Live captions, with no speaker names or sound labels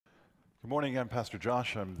Good morning, I'm Pastor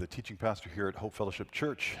Josh. I'm the teaching pastor here at Hope Fellowship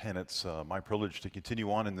Church, and it's my privilege to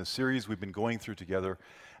continue on in this series we've been going through together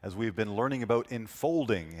as we've been learning about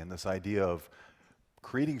enfolding and this idea of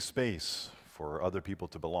creating space for other people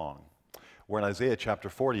to belong. We're in Isaiah chapter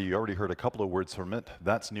 40. You already heard a couple of words from it.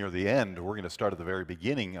 That's near the end. We're going to start at the very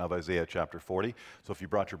beginning of Isaiah chapter 40. So if you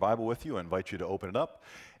brought your Bible with you, I invite you to open it up.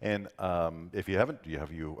 And if you haven't, you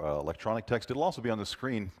have your electronic text. It'll also be on the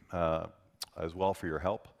screen as well for your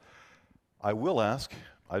help. I will ask,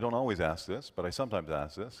 I don't always ask this, but I sometimes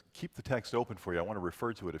ask this, keep the text open for you. I want to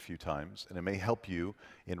refer to it a few times, and it may help you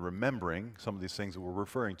in remembering some of these things that we're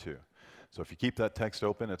referring to. So if you keep that text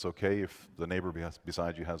open, it's okay if the neighbor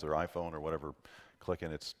beside you has their iPhone or whatever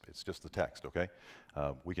clicking, it's just the text, okay?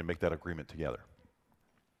 We can make that agreement together.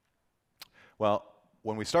 Well,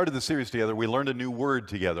 when we started the series together, we learned a new word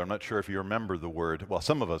together. I'm not sure if you remember the word. Well,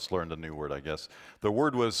 some of us learned a new word, I guess. The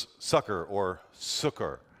word was succor or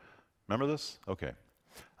succor. Remember this? Okay.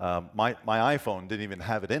 My iPhone didn't even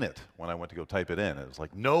have it in it when I went to go type it in. It was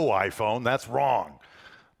like, no iPhone, that's wrong.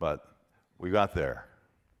 But we got there.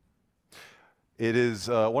 It is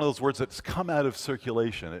one of those words that's come out of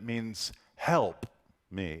circulation. It means help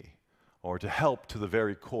me, or to help to the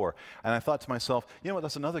very core. And I thought to myself, you know what,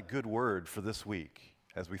 that's another good word for this week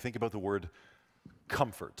as we think about the word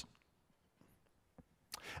comfort.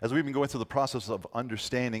 As we've been going through the process of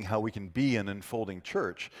understanding how we can be an enfolding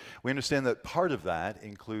church, we understand that part of that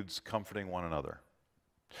includes comforting one another.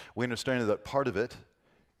 We understand that part of it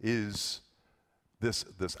is this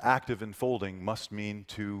active enfolding must mean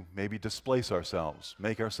to maybe displace ourselves,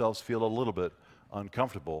 make ourselves feel a little bit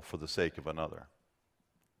uncomfortable for the sake of another.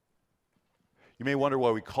 You may wonder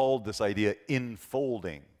why we called this idea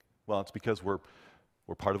enfolding. Well, it's because we're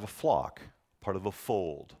part of a flock, part of a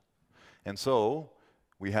fold. And so,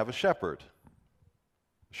 we have a shepherd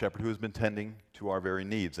who has been tending to our very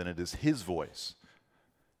needs, and it is his voice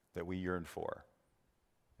that we yearn for.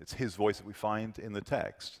 It's his voice that we find in the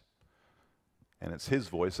text, and it's his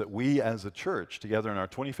voice that we as a church, together in our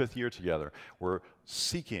 25th year together, we're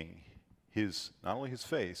seeking not only his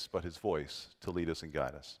face, but his voice to lead us and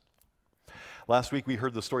guide us. Last week we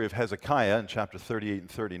heard the story of Hezekiah in chapter 38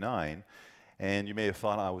 and 39, and you may have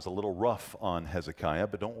thought I was a little rough on Hezekiah,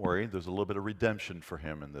 but don't worry, there's a little bit of redemption for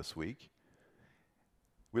him in this week.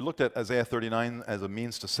 We looked at Isaiah 39 as a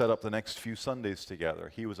means to set up the next few Sundays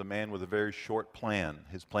together. He was a man with a very short plan.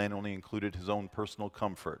 His plan only included his own personal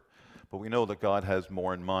comfort. But we know that God has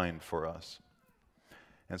more in mind for us.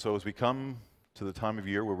 And so as we come to the time of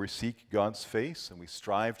year where we seek God's face and we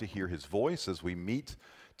strive to hear his voice as we meet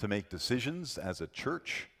to make decisions as a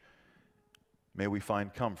church, may we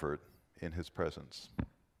find comfort in his presence.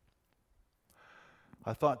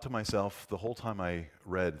 I thought to myself the whole time I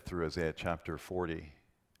read through Isaiah chapter 40,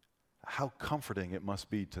 how comforting it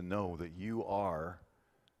must be to know that you are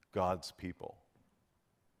God's people.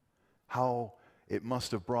 How it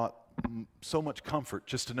must have brought so much comfort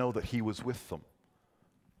just to know that he was with them.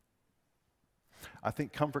 I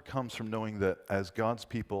think comfort comes from knowing that as God's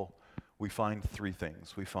people, we find three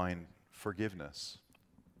things. We find forgiveness,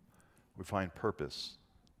 we find purpose,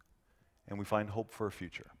 and we find hope for a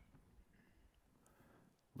future.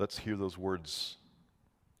 Let's hear those words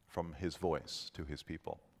from his voice to his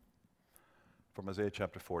people. From Isaiah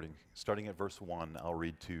chapter 40, starting at verse 1, I'll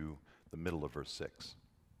read to the middle of verse 6.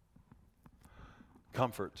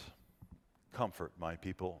 Comfort, comfort my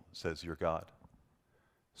people, says your God.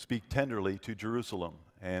 Speak tenderly to Jerusalem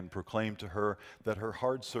and proclaim to her that her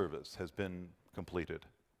hard service has been completed,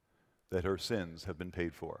 that her sins have been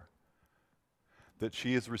paid for, that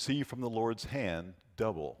she has received from the Lord's hand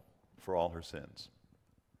double for all her sins.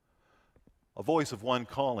 A voice of one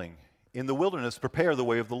calling, in the wilderness prepare the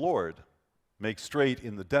way of the Lord, make straight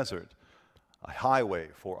in the desert a highway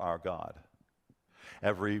for our God.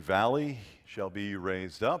 Every valley shall be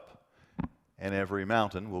raised up, and every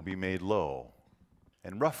mountain will be made low,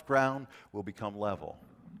 and rough ground will become level,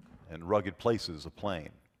 and rugged places a plain.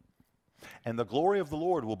 And the glory of the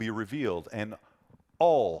Lord will be revealed, and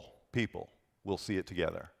all people will see it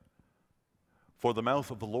together. For the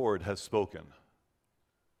mouth of the Lord has spoken.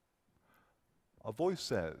 A voice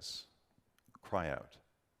says, cry out.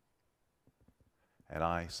 And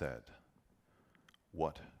I said,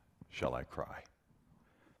 what shall I cry?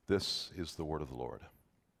 This is the word of the Lord.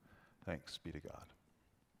 Thanks be to God.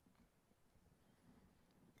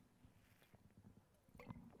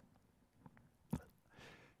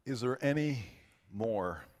 Is there any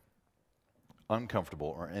more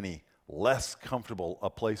uncomfortable or any less comfortable a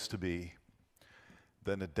place to be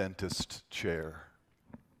than a dentist chair?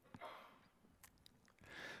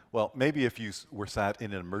 Well, maybe if you were sat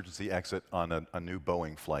in an emergency exit on a new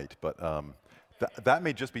Boeing flight, but that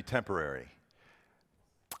may just be temporary.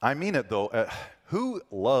 I mean it though. Who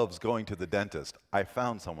loves going to the dentist? I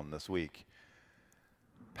found someone this week.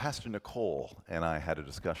 Pastor Nicole and I had a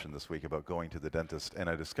discussion this week about going to the dentist, and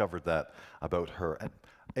I discovered that about her. And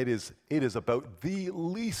it is about the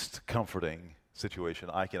least comforting situation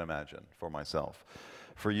I can imagine for myself.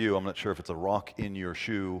 For you, I'm not sure if it's a rock in your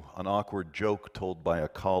shoe, an awkward joke told by a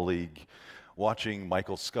colleague, watching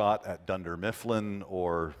Michael Scott at Dunder Mifflin,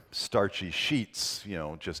 or starchy sheets,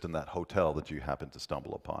 just in that hotel that you happen to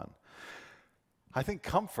stumble upon. I think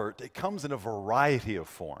comfort, it comes in a variety of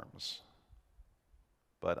forms.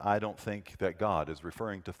 But I don't think that God is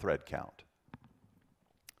referring to thread count.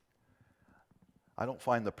 I don't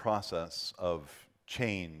find the process of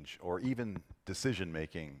change or even decision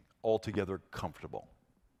making altogether comfortable.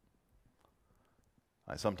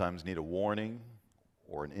 I sometimes need a warning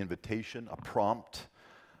or an invitation, a prompt,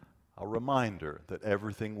 a reminder that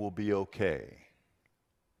everything will be okay.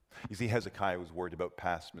 You see, Hezekiah was worried about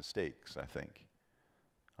past mistakes, I think.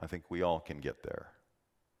 I think we all can get there.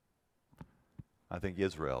 I think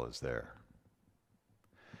Israel is there.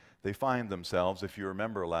 They find themselves, if you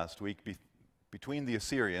remember last week, between the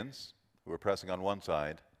Assyrians, who are pressing on one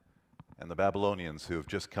side, and the Babylonians, who have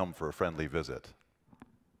just come for a friendly visit.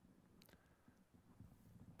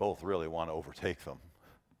 Both really want to overtake them.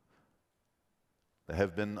 They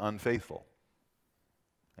have been unfaithful,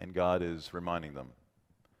 and God is reminding them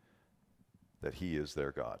that He is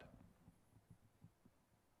their God.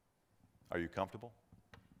 Are you comfortable?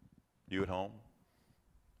 You at home?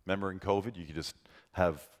 Remember in COVID, you could just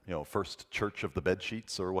have, first church of the bed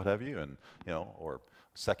sheets or what have you, and, or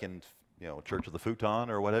second, church of the futon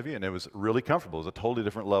or what have you, and it was really comfortable. It was a totally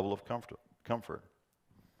different level of comfort.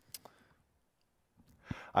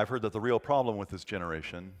 I've heard that the real problem with this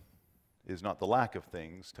generation is not the lack of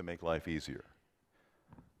things to make life easier,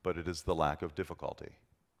 but it is the lack of difficulty.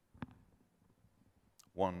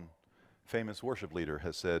 One famous worship leader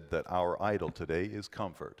has said that our idol today is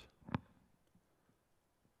comfort.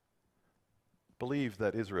 Believe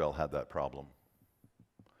that Israel had that problem,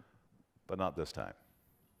 but not this time.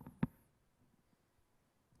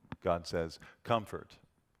 God says, comfort,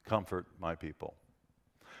 comfort my people.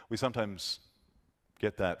 We sometimes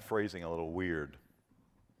get that phrasing a little weird.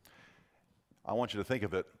 I want you to think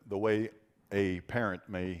of it the way a parent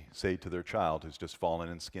may say to their child who's just fallen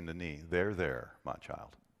and skinned a knee, there, my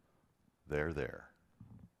child, there.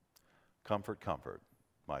 Comfort, comfort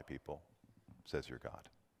my people, says your God.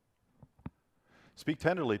 Speak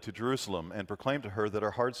tenderly to Jerusalem and proclaim to her that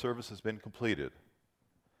her hard service has been completed,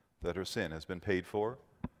 that her sin has been paid for,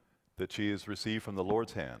 that she has received from the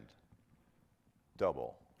Lord's hand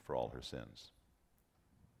double for all her sins.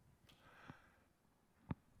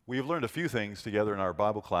 We have learned a few things together in our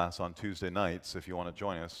Bible class on Tuesday nights. If you want to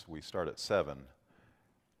join us, we start at 7.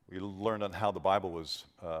 We learned on how the Bible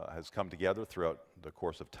has come together throughout the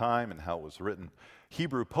course of time and how it was written.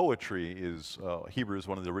 Hebrew poetry Hebrew is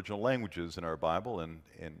one of the original languages in our Bible, and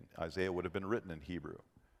Isaiah would have been written in Hebrew.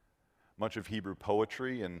 Much of Hebrew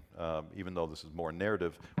poetry, and even though this is more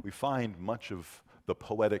narrative, we find much of the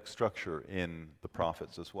poetic structure in the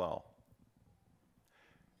prophets as well.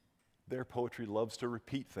 Their poetry loves to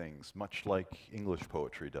repeat things, much like English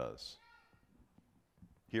poetry does.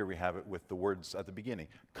 Here we have it with the words at the beginning,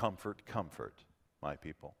 comfort, comfort, my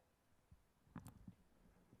people.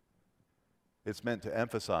 It's meant to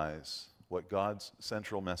emphasize what God's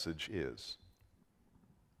central message is.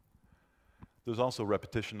 There's also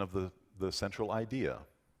repetition of the central idea.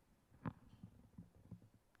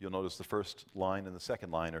 You'll notice the first line and the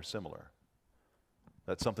second line are similar.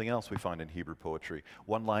 That's something else we find in Hebrew poetry.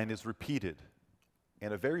 One line is repeated,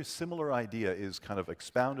 and a very similar idea is kind of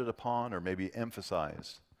expounded upon or maybe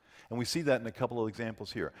emphasized. And we see that in a couple of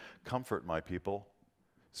examples here. Comfort my people,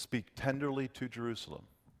 speak tenderly to Jerusalem.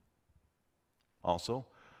 Also,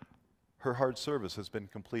 her hard service has been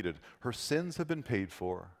completed. Her sins have been paid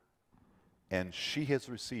for, and she has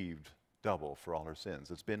received double for all her sins.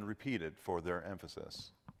 It's been repeated for their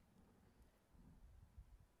emphasis.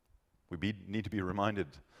 We need to be reminded,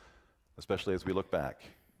 especially as we look back,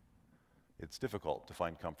 it's difficult to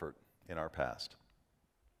find comfort in our past.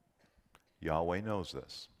 Yahweh knows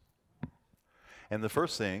this. And the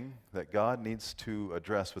first thing that God needs to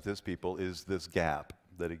address with His people is this gap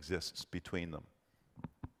that exists between them.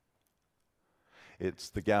 It's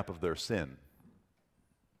the gap of their sin.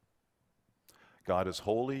 God is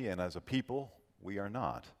holy, and as a people, we are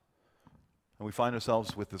not. And we find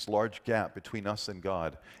ourselves with this large gap between us and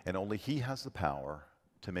God, and only He has the power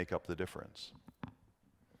to make up the difference.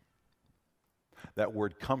 That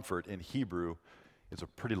word comfort in Hebrew is a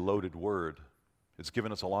pretty loaded word. It's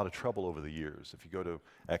given us a lot of trouble over the years. If you go to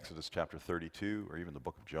Exodus chapter 32 or even the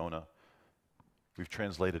book of Jonah, we've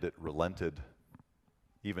translated it relented.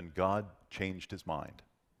 Even God changed his mind.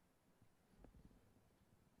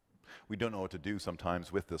 We don't know what to do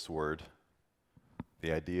sometimes with this word,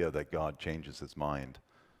 the idea that God changes his mind.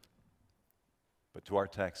 But to our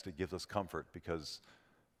text, it gives us comfort because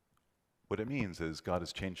what it means is God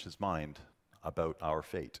has changed his mind about our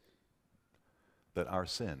fate, that our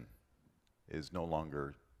sin is no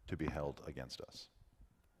longer to be held against us.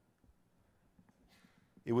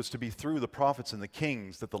 It was to be through the prophets and the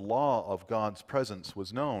kings that the law of God's presence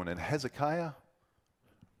was known. And Hezekiah,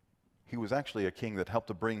 he was actually a king that helped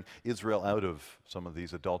to bring Israel out of some of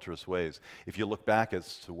these adulterous ways. If you look back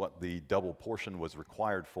as to what the double portion was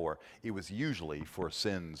required for, it was usually for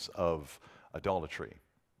sins of idolatry.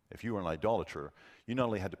 If you were an idolater, you not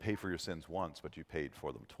only had to pay for your sins once, but you paid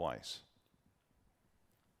for them twice.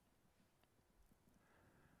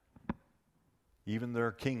 Even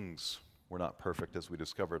their kings were not perfect, as we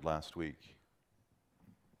discovered last week.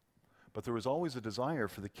 But there was always a desire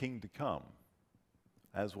for the king to come,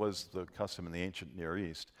 as was the custom in the ancient Near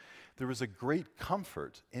East. There was a great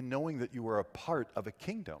comfort in knowing that you were a part of a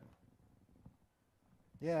kingdom.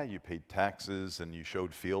 Yeah, you paid taxes and you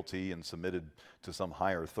showed fealty and submitted to some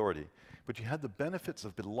higher authority, but you had the benefits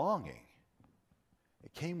of belonging.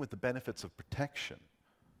 It came with the benefits of protection.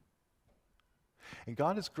 And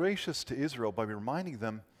God is gracious to Israel by reminding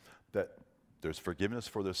them that there's forgiveness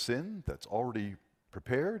for their sin that's already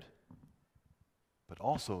prepared, but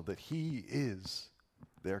also that he is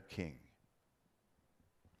their king.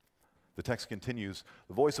 The text continues,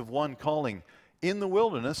 the voice of one calling, "In the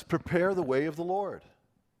wilderness, prepare the way of the Lord."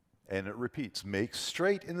 And it repeats, "Make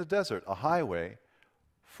straight in the desert a highway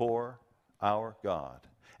for our God.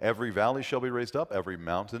 Every valley shall be raised up, every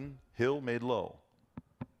mountain, hill made low.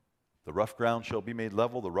 The rough ground shall be made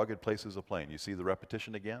level, the rugged places a plain." You see the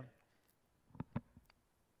repetition again?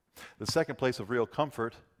 The second place of real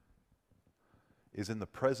comfort is in the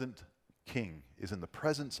present king, is in the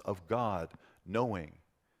presence of God, knowing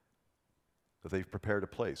that they've prepared a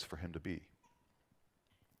place for him to be.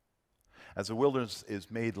 As the wilderness is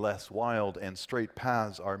made less wild and straight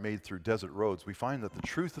paths are made through desert roads, we find that the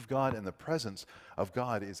truth of God and the presence of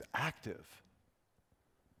God is active.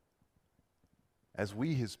 As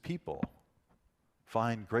we, his people,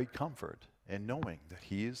 find great comfort in knowing that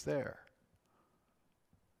he is there.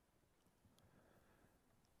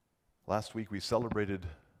 Last week we celebrated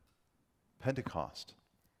Pentecost,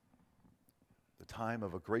 the time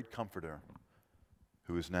of a great comforter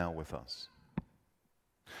who is now with us.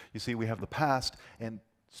 You see, we have the past and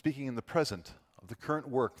speaking in the present of the current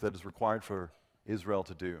work that is required for Israel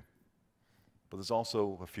to do. But there's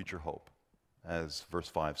also a future hope, as verse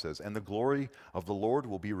 5 says, "And the glory of the Lord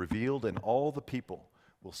will be revealed, and all the people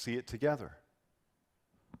will see it together."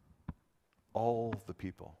 All the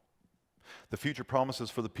people. The future promises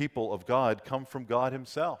for the people of God come from God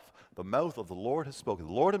himself. The mouth of the Lord has spoken.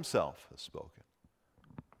 The Lord himself has spoken.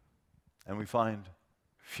 And we find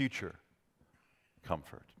future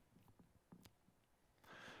comfort.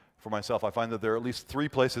 For myself, I find that there are at least three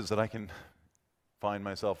places that I can find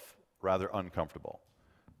myself rather uncomfortable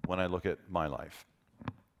when I look at my life.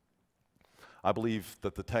 I believe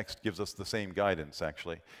that the text gives us the same guidance,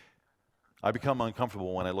 actually. I become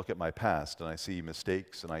uncomfortable when I look at my past and I see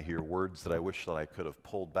mistakes and I hear words that I wish that I could have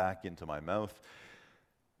pulled back into my mouth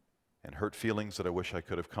and hurt feelings that I wish I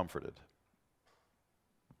could have comforted.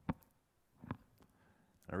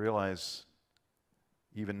 I realize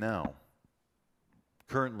even now,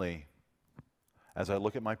 currently, as I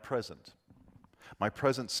look at my present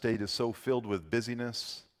state is so filled with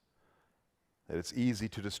busyness that it's easy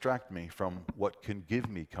to distract me from what can give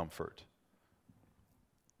me comfort,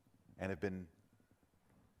 and have been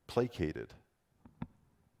placated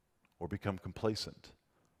or become complacent.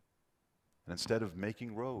 And instead of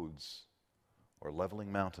making roads or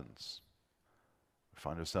leveling mountains, we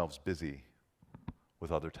find ourselves busy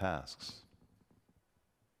with other tasks.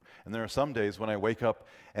 And there are some days when I wake up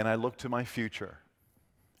and I look to my future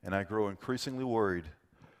and I grow increasingly worried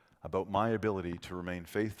about my ability to remain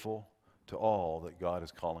faithful to all that God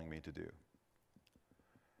is calling me to do.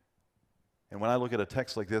 And when I look at a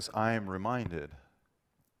text like this, I am reminded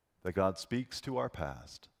that God speaks to our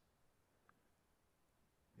past,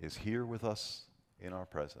 is here with us in our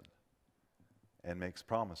present, and makes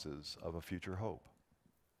promises of a future hope.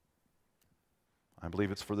 I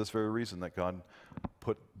believe it's for this very reason that God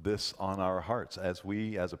put this on our hearts as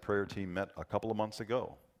we, as a prayer team, met a couple of months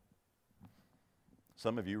ago.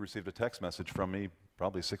 Some of you received a text message from me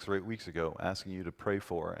probably 6 or 8 weeks ago, asking you to pray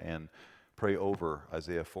for and pray over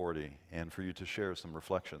Isaiah 40 and for you to share some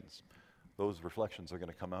reflections. Those reflections are going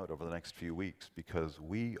to come out over the next few weeks because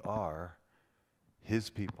we are His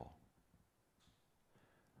people.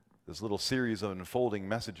 This little series of unfolding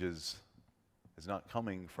messages is not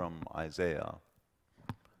coming from Isaiah.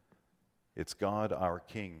 It's God, our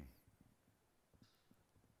King,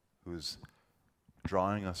 who's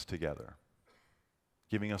drawing us together,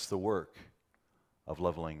 giving us the work of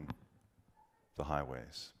leveling the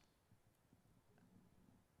highways.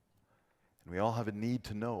 And we all have a need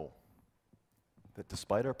to know that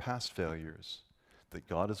despite our past failures, that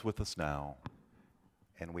God is with us now,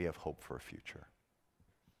 and we have hope for a future.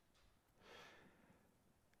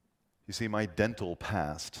 You see, my dental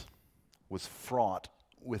past was fraught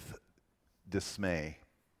with dismay.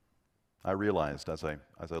 I realized as I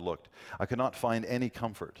looked, I could not find any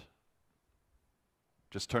comfort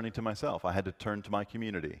just turning to myself. I had to turn to my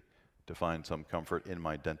community to find some comfort in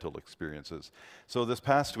my dental experiences. So this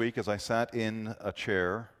past week, as I sat in a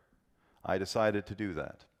chair, I decided to do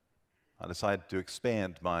that. I decided to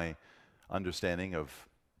expand my understanding of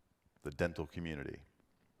the dental community.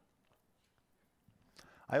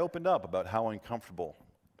 I opened up about how uncomfortable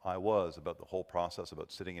I was about the whole process,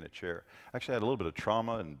 about sitting in a chair. Actually, I had a little bit of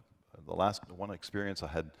trauma, and the last one experience, I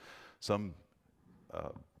had some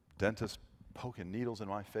dentist poking needles in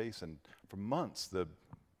my face, and for months it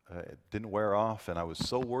didn't wear off, and I was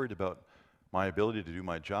so worried about my ability to do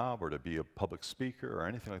my job or to be a public speaker or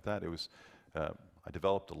anything like that. It was, I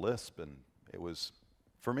developed a lisp, and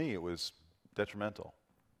for me, it was detrimental.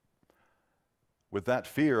 With that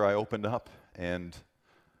fear, I opened up, and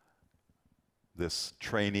this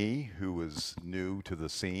trainee who was new to the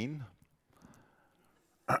scene,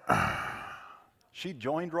 she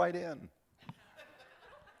joined right in.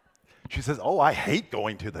 She says, "Oh, I hate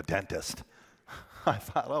going to the dentist." I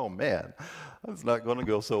thought, oh man, that's not going to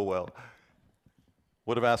go so well.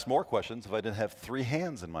 Would have asked more questions if I didn't have 3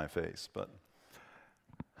 hands in my face. But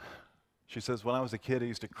she says, when I was a kid, I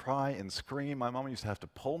used to cry and scream. My mom used to have to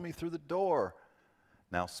pull me through the door.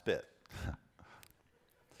 Now spit.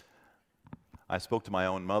 I spoke to my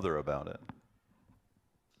own mother about it.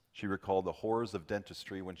 She recalled the horrors of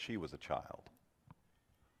dentistry when she was a child.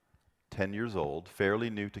 10 years old, fairly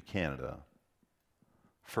new to Canada,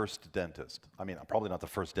 first dentist. I mean, probably not the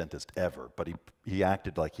first dentist ever, but he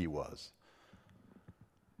acted like he was.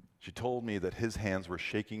 She told me that his hands were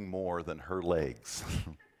shaking more than her legs.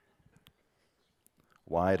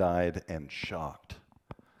 Wide-eyed and shocked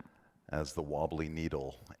as the wobbly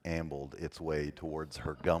needle ambled its way towards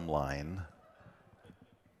her gum line.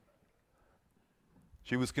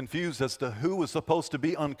 She was confused as to who was supposed to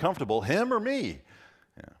be uncomfortable, him or me.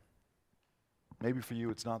 Yeah. Maybe for you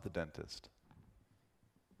it's not the dentist.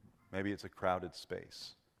 Maybe it's a crowded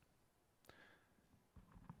space.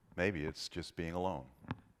 Maybe it's just being alone.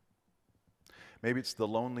 Maybe it's the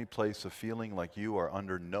lonely place of feeling like you are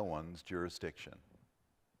under no one's jurisdiction,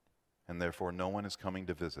 and therefore no one is coming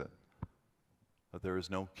to visit. That there is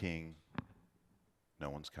no king, no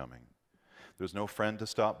one's coming. There's no friend to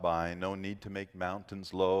stop by, no need to make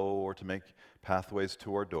mountains low or to make pathways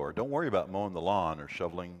to our door. Don't worry about mowing the lawn or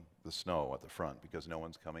shoveling the snow at the front because no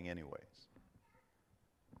one's coming anyways.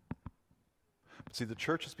 But see, the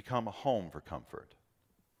church has become a home for comfort.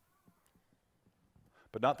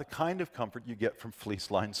 But not the kind of comfort you get from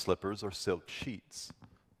fleece-lined slippers or silk sheets.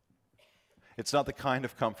 It's not the kind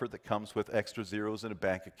of comfort that comes with extra zeros in a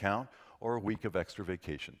bank account or a week of extra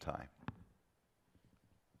vacation time.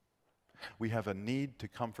 We have a need to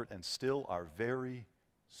comfort and still our very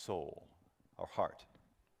soul, our heart.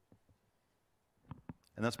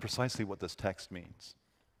 And that's precisely what this text means.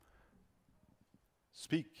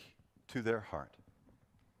 Speak to their heart.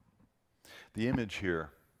 The image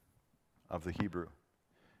here of the Hebrew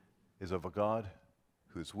is of a God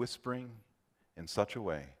who's whispering in such a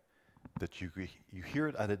way that you hear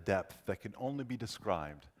it at a depth that can only be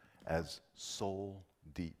described as soul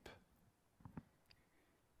deep.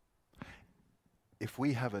 If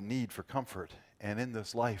we have a need for comfort, and in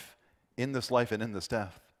this life and in this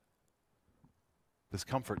death, this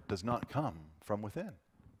comfort does not come from within.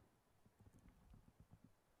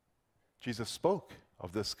 Jesus spoke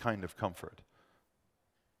of this kind of comfort.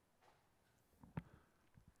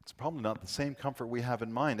 It's probably not the same comfort we have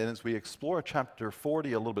in mind. And as we explore chapter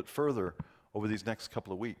 40 a little bit further over these next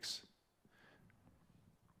couple of weeks,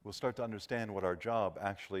 we'll start to understand what our job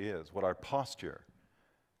actually is, what our posture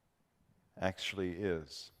actually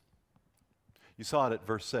is. You saw it at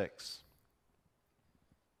verse 6.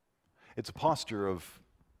 It's a posture of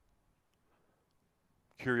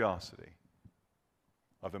curiosity,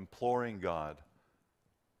 of imploring God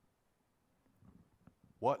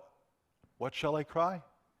What shall I cry?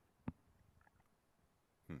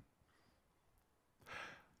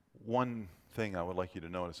 One thing I would like you to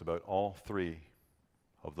notice about all three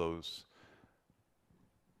of those,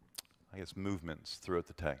 movements throughout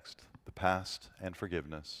the text, the past and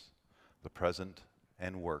forgiveness, the present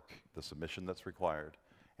and work, the submission that's required,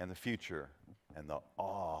 and the future and the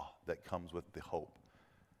awe that comes with the hope,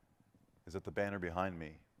 is that the banner behind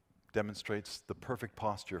me demonstrates the perfect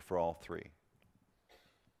posture for all three.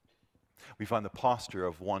 We find the posture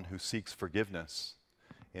of one who seeks forgiveness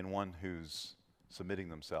in one who's submitting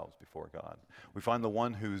themselves before God. We find the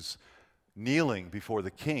one who's kneeling before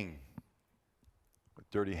the king with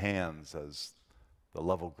dirty hands as the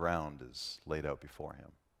level ground is laid out before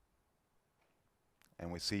him.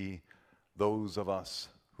 And we see those of us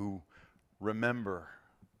who remember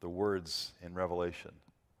the words in Revelation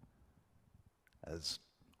as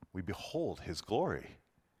we behold his glory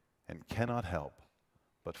and cannot help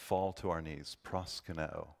but fall to our knees,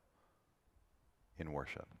 proskuneo, in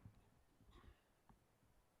worship.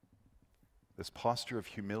 This posture of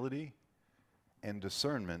humility and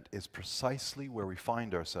discernment is precisely where we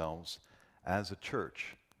find ourselves as a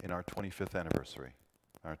church in our 25th anniversary,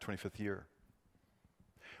 our 25th year.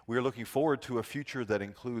 We are looking forward to a future that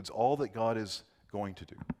includes all that God is going to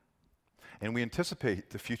do. And we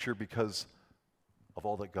anticipate the future because of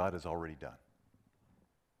all that God has already done.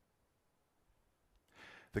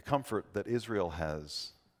 The comfort that Israel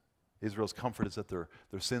has, Israel's comfort is that their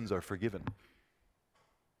sins are forgiven.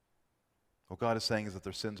 What God is saying is that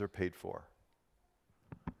their sins are paid for,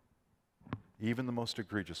 even the most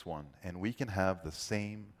egregious one, and we can have the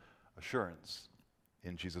same assurance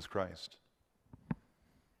in Jesus Christ.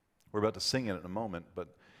 We're about to sing it in a moment,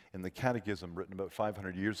 but in the Catechism written about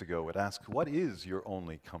 500 years ago, it asks, what is your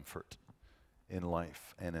only comfort in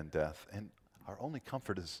life and in death? And our only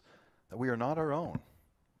comfort is that we are not our own,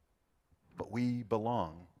 but we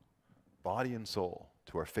belong, body and soul,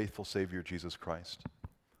 to our faithful Savior, Jesus Christ,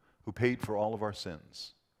 who paid for all of our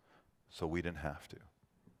sins so we didn't have to. It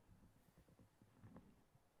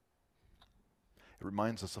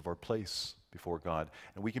reminds us of our place before God,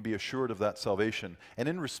 and we can be assured of that salvation. And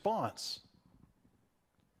in response,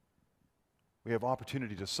 we have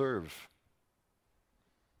opportunity to serve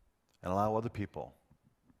and allow other people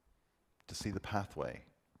to see the pathway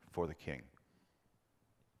for the King.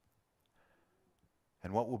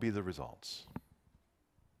 And what will be the results?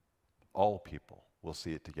 All people will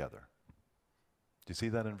see it together. Do you see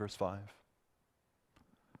that in verse 5?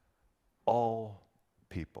 All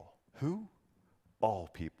people. Who? All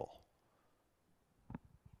people.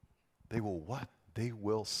 They will what? They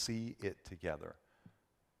will see it together.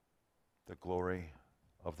 The glory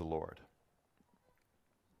of the Lord.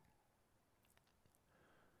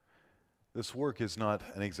 This work is not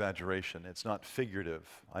an exaggeration. It's not figurative.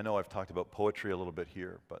 I know I've talked about poetry a little bit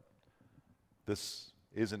here, but this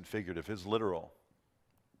isn't figurative. It's literal.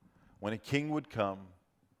 When a king would come,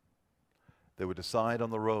 they would decide on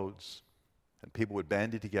the roads, and people would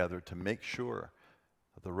bandy together to make sure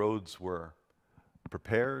that the roads were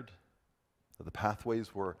prepared, that the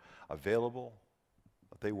pathways were available,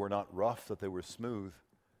 that they were not rough, that they were smooth,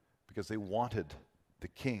 because they wanted the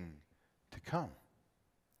king to come.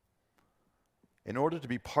 In order to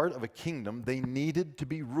be part of a kingdom, they needed to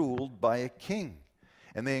be ruled by a king.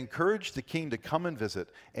 And they encouraged the king to come and visit,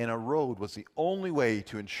 and a road was the only way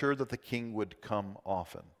to ensure that the king would come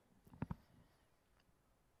often.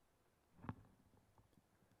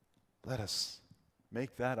 Let us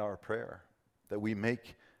make that our prayer, that we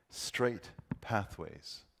make straight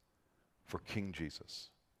pathways for King Jesus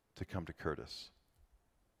to come to Curtis.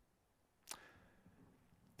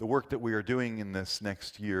 The work that we are doing in this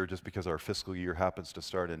next year, just because our fiscal year happens to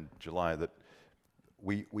start in July, that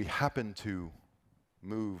we happen to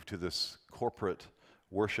move to this corporate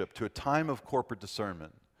worship, to a time of corporate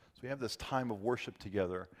discernment. So we have this time of worship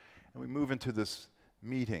together, and we move into this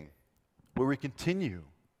meeting where we continue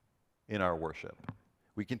in our worship.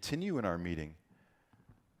 We continue in our meeting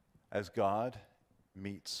as God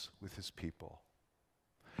meets with his people.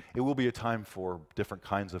 It will be a time for different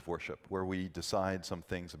kinds of worship, where we decide some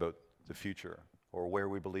things about the future, or where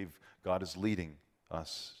we believe God is leading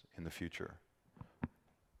us in the future.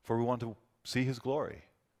 For we want to see his glory,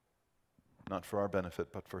 not for our benefit,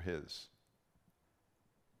 but for his.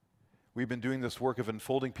 We've been doing this work of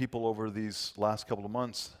enfolding people over these last couple of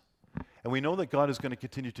months, and we know that God is going to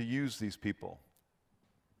continue to use these people,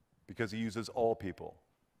 because he uses all people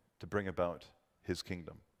to bring about his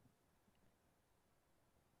kingdom.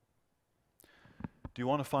 Do you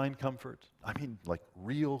want to find comfort? I mean, like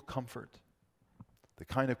real comfort. The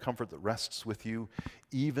kind of comfort that rests with you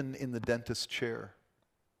even in the dentist chair.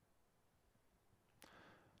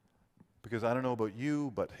 Because I don't know about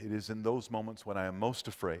you, but it is in those moments when I am most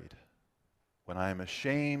afraid, when I am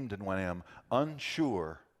ashamed and when I am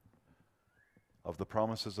unsure of the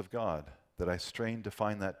promises of God, that I strain to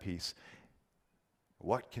find that peace.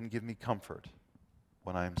 What can give me comfort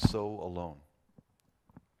when I am so alone?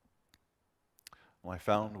 Well, I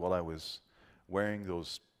found while I was wearing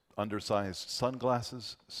those undersized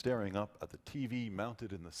sunglasses, staring up at the TV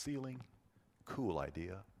mounted in the ceiling, cool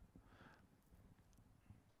idea,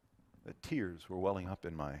 that tears were welling up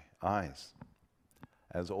in my eyes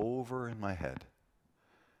as over in my head,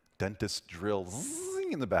 dentist drill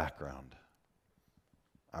zing in the background,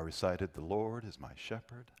 I recited, "The Lord is my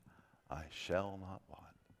shepherd, I shall not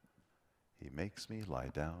want. He makes me lie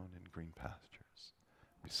down in green pastures.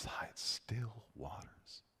 Beside still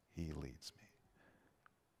waters, he leads me."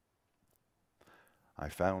 I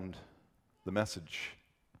found the message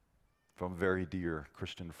from a very dear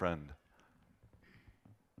Christian friend.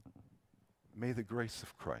 May the grace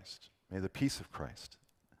of Christ, may the peace of Christ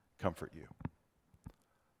comfort you.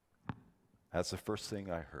 That's the first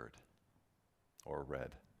thing I heard or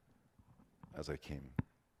read as I came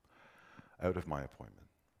out of my appointment.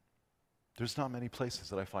 There's not many places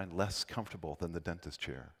that I find less comfortable than the dentist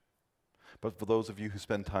chair. But for those of you who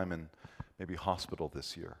spend time in maybe hospital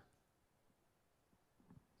this year,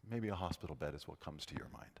 maybe a hospital bed is what comes to your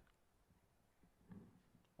mind.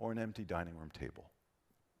 Or an empty dining room table.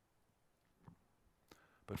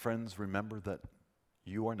 But friends, remember that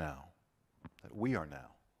you are now, that we are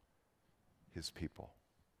now, his people.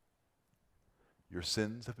 Your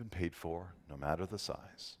sins have been paid for, no matter the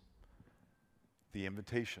size. The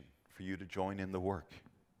invitation for you to join in the work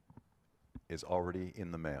is already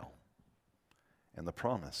in the mail. And the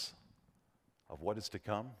promise of what is to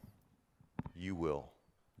come, you will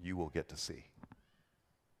get to see.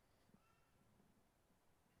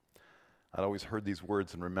 I'd always heard these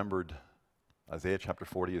words and remembered Isaiah chapter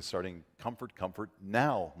 40 is starting, "Comfort, comfort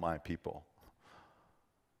now, my people."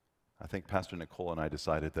 I think Pastor Nicole and I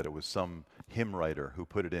decided that it was some hymn writer who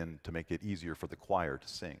put it in to make it easier for the choir to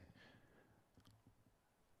sing.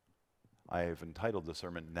 I have entitled the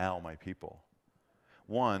sermon, "Now, my people."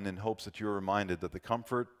 One, in hopes that you're reminded that the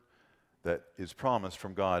comfort that is promised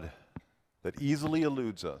from God that easily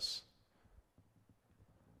eludes us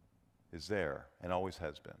is there and always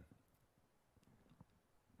has been.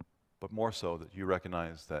 But more so that you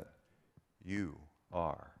recognize that we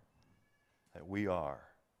are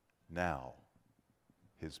now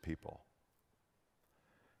his people.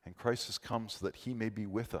 And Christ has come so that he may be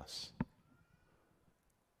with us.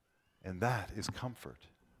 And that is comfort.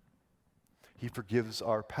 He forgives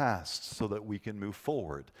our past so that we can move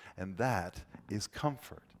forward. And that is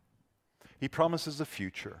comfort. He promises a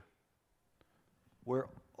future where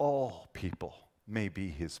all people may be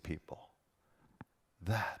his people.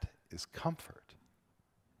 That is comfort.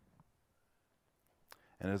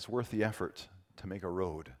 And it's worth the effort to make a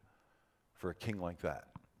road for a king like that.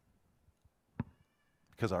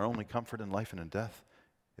 Because our only comfort in life and in death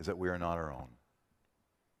is that we are not our own,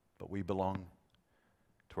 but we belong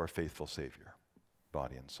to our faithful Savior,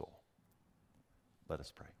 body and soul. Let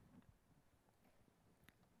us pray.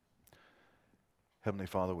 Heavenly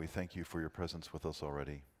Father, we thank you for your presence with us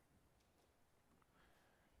already.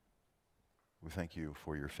 We thank you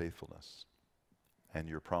for your faithfulness and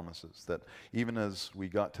your promises, that even as we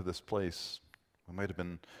got to this place, we might have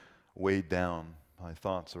been weighed down by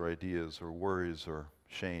thoughts or ideas or worries or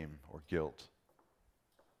shame or guilt,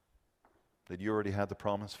 that you already had the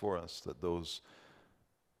promise for us that those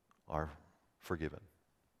are forgiven,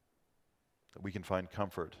 that we can find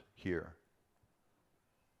comfort here.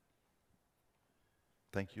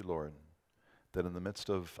 Thank you, Lord, that in the midst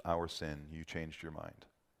of our sin, you changed your mind.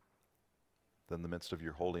 That in the midst of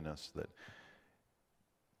your holiness, that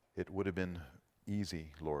it would have been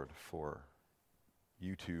easy, Lord, for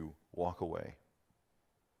you to walk away.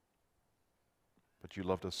 But you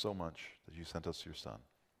loved us so much that you sent us your Son.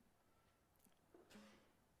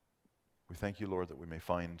 We thank you, Lord, that we may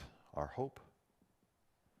find our hope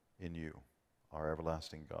in you, our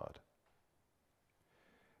everlasting God.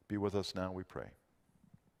 Be with us now, we pray.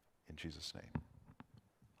 In Jesus' name,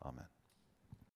 amen.